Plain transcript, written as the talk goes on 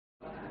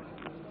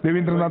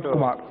Ravindranath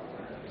Kumar.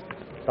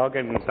 Talk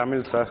in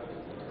Tamil, sir.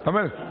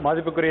 Tamil.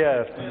 மதிப்புக்குரிய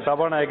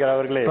சபாநாயகர்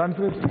அவர்களே,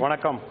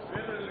 வணக்கம்.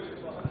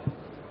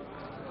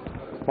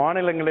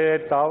 மாநிலங்களே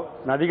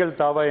நதிகள்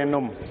தாவா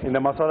என்னும் இந்த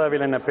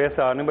மசோதாவில் என்னை பேச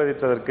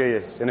அனுமதித்ததற்கு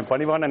என்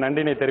பணிவான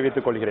நன்றினை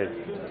தெரிவித்துக் கொள்கிறேன்.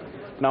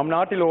 நம்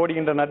நாட்டில்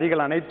ஓடுகின்ற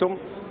நதிகள் அனைத்தும்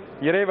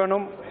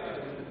இறைவனும்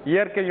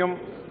இயற்கையும்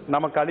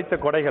நமக்கு அளித்த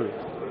கொடைகள்.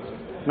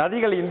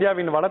 நதிகள்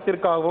இந்தியாவின்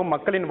வளத்திற்காகவும்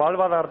மக்களின்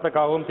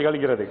வாழ்வாதாரத்துக்காகவும்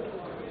திகழ்கிறது.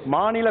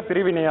 மாநில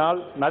பிரிவினையால்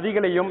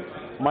நதிகளையும்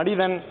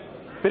மனிதன்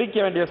பிரிக்க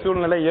வேண்டிய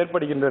சூழ்நிலை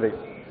ஏற்படுகின்றது.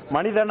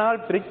 மனிதனால்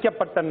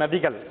பிரிக்கப்பட்ட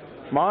நதிகள்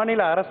மாநில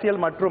அரசியல்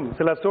மற்றும்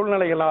சில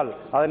சூழ்நிலைகளால்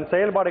அதன்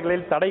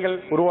செயல்பாடுகளில் தடைகள்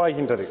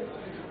உருவாகின்றது.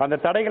 அந்த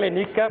தடைகளை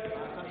நீக்க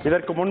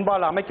இதற்கு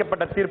முன்பால்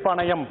அமைக்கப்பட்ட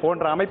தீர்ப்பாணையம்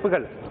போன்ற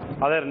அமைப்புகள்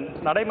அதன்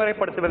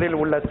நடைமுறைப்படுத்துவதில்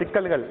உள்ள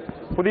சிக்கல்கள்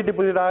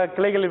புதிதாக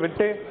கிளைகளை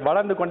விட்டு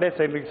வளர்ந்து கொண்டே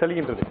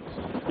செல்கின்றது.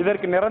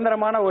 இதற்கு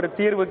நிரந்தரமான ஒரு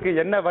தீர்வுக்கு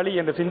என்ன வழி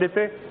என்று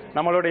சிந்தித்து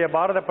நம்மளுடைய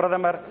பாரத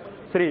பிரதமர்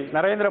ஸ்ரீ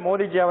நரேந்திர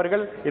மோடிஜி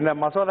அவர்கள் இந்த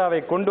மசோதாவை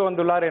கொண்டு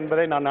வந்துள்ளார்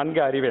என்பதை நான்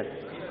நன்கு அறிவேன்.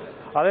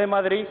 அதே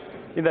மாதிரி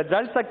இந்த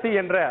ஜல் சக்தி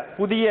என்ற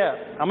புதிய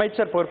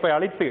அமைச்சர் பொறுப்பை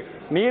அளித்து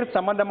நீர்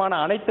சம்பந்தமான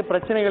அனைத்து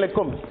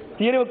பிரச்சனைகளுக்கும்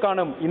தீர்வு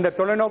காணும் இந்த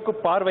தொலைநோக்கு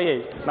பார்வையை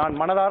நான்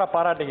மனதார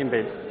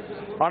பாராட்டுகின்றேன்.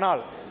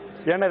 ஆனால்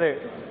எனது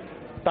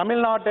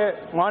தமிழ்நாட்டு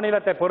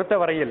மாநிலத்தை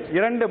பொறுத்தவரையில்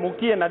 2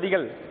 முக்கிய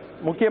நதிகள்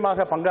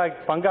முக்கியமாக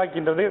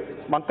பங்காக்கின்றது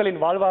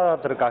மக்களின்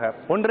வாழ்வாதாரத்திற்காக.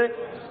 ஒன்று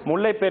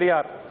முல்லை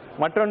பெரியார்,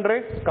 மற்றொன்று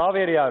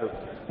காவேரி ஆறு.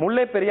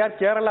 முல்லை பெரியார்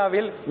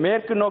கேரளாவில்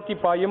மேற்கு நோக்கி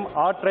பாயும்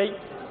ஆற்றை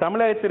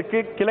தமிழகத்திற்கு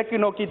கிழக்கு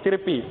நோக்கி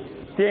திருப்பி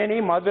தேனி,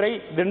 மதுரை,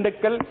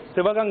 திண்டுக்கல்,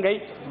 சிவகங்கை,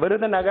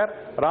 விருதுநகர்,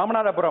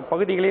 ராமநாதபுரம்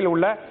பகுதிகளில்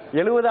உள்ள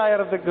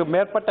 70,000க்கு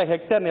மேற்பட்ட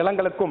ஹெக்டேர்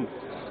நிலங்களுக்கும்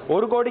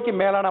 1 கோடிக்கு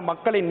மேலான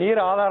மக்களின்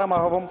நீர்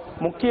ஆதாரமாகவும்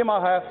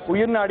முக்கியமாக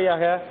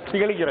உயிர்நாடியாக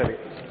திகழ்கிறது.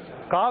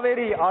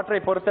 காவேரி ஆற்றை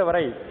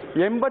பொறுத்தவரை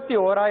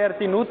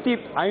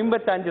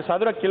 81,155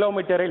 சதுர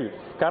கிலோமீட்டரில்,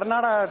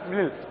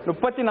 கர்நாடகத்தில்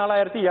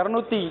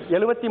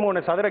 34,273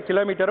 சதுர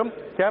கிலோமீட்டரும்,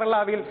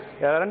 கேரளாவில்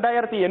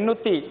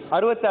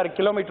 2,866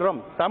 கிலோமீட்டரும்,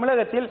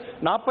 தமிழகத்தில்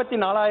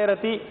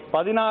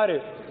 44,016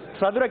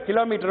 சதுர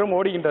கிலோமீட்டரும்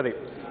ஓடுகின்றது.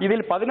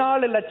 இதில்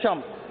 14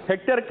 லட்சம்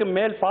ஹெக்டருக்கு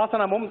மேல்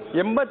பாசனமும்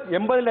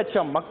 80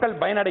 லட்சம் மக்கள்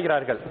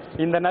பயனடைகிறார்கள்.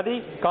 இந்த நதி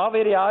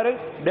காவேரி ஆறு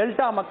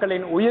டெல்டா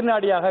மக்களின்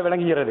உயிர்நாடியாக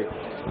விளங்குகிறது.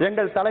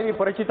 எங்கள் தலைவி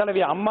புரட்சி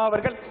தலைவி அம்மா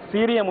அவர்கள்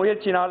சீரிய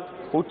முயற்சியினால்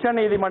உச்ச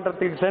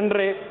நீதிமன்றத்தில்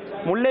சென்று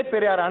முல்லை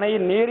பெரியார்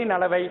அணையின் நீரின்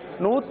அளவை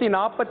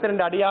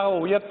 142 அடியாக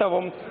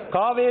உயர்த்தவும்,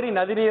 காவேரி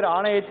நதிநீர்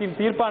ஆணையத்தின்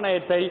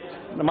தீர்ப்பாணையத்தை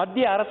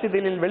மத்திய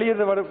அரசிதழில்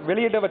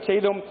வெளியிட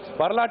செய்தும்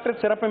வரலாற்று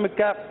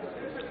சிறப்புமிக்க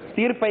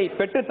தீர்ப்பை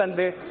பெற்று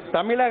தந்து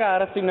தமிழக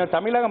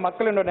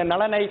மக்களினுடைய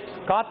நலனை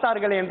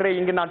காத்தார்கள் என்று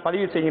இங்கு நான்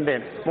பதிவு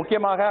செய்கின்றேன்.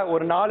 முக்கியமாக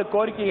ஒரு 4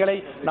 கோரிக்கைகளை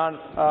நான்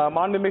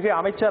மாண்புமிகு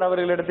அமைச்சர்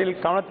அவர்களிடத்தில்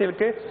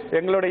கவனத்திற்கு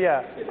எங்களுடைய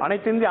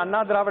அனைத்திந்திய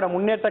அண்ணா திராவிட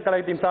முன்னேற்ற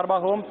கழகத்தின்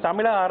சார்பாகவும்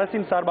தமிழக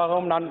அரசின்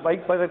சார்பாகவும் நான்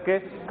வைப்பதற்கு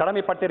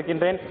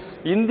கடமைப்பட்டிருக்கின்றேன்.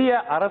 இந்திய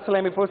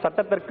அரசியலமைப்பு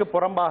சட்டத்திற்கு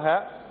புறம்பாக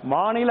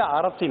மாநில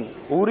அரசின்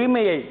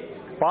உரிமையை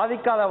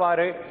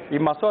பாதிக்காதவாறு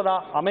இம்மசோதா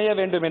அமைய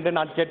வேண்டும் என்று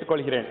நான்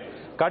கேட்டுக்கொள்கிறேன்.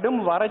 கடும்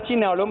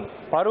வறட்சினாலும்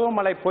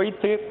பருவமழை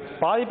பொய்த்து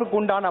பாதிப்புக்கு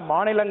உண்டான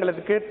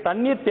மாநிலங்களுக்கு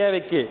தண்ணீர்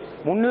தேவைக்கு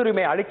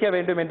முன்னுரிமை அளிக்க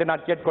வேண்டும் என்று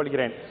நான்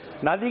கேட்டுக்கொள்கிறேன்.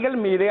 நதிகள்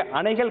மீது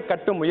அணைகள்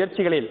கட்டும்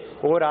முயற்சிகளில்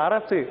ஒரு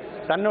அரசு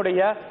தன்னுடைய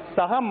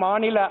சக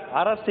மாநில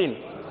அரசின்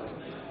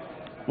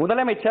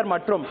முதலமைச்சர்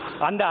மற்றும்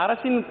அந்த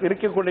அரசின்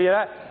இருக்கக்கூடிய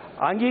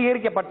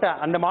அங்கீகரிக்கப்பட்ட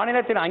அந்த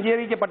மாநிலத்தின்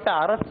அங்கீகரிக்கப்பட்ட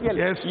அரசியல்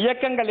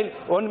இயக்கங்களில்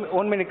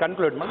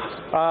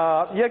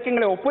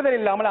இயக்கங்களை ஒப்புதல்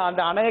இல்லாமல்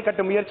அந்த அணையை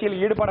கட்டும் முயற்சியில்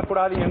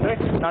ஈடுபடக்கூடாது என்று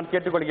நான்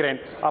கேட்டுக்கொள்கிறேன்.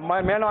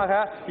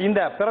 மேலாக இந்த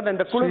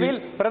குழுவில்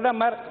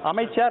பிரதமர்,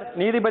 அமைச்சர்,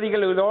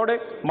 நீதிபதிகளோடு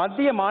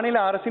மத்திய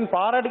மாநில அரசின்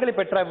பாராட்டுகளை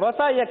பெற்ற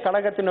விவசாய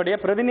கழகத்தினுடைய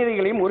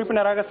பிரதிநிதிகளையும்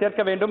உறுப்பினராக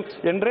சேர்க்க வேண்டும்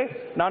என்று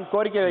நான்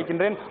கோரிக்கை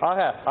வைக்கின்றேன். ஆக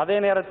அதே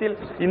நேரத்தில்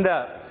இந்த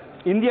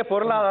இந்திய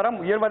பொருளாதாரம்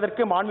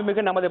உயர்வதற்கு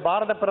மாண்புமிகு நமது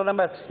பாரத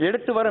பிரதமர்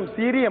எடுத்து வரும்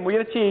சீரிய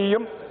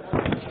முயற்சியையும்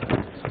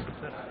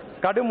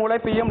கடும்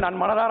உழைப்பையும் நான்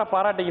மனதார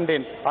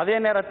பாராட்டுகின்றேன். அதே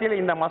நேரத்தில்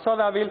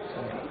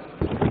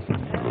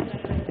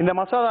இந்த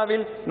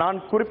மசோதாவில் நான்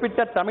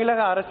குறிப்பிட்ட தமிழக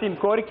அரசின்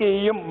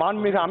கோரிக்கையையும்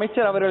மாண்புமிகு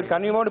அமைச்சர் அவர்கள்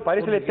கனிவோடு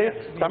பரிசீலித்து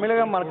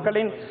தமிழக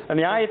மக்களின்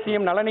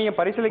நியாயத்தையும் நலனையும்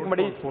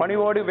பரிசீலிக்கும்படி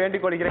பணிவோடு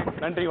வேண்டிக் கொள்கிறேன்.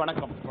 நன்றி,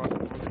 வணக்கம்.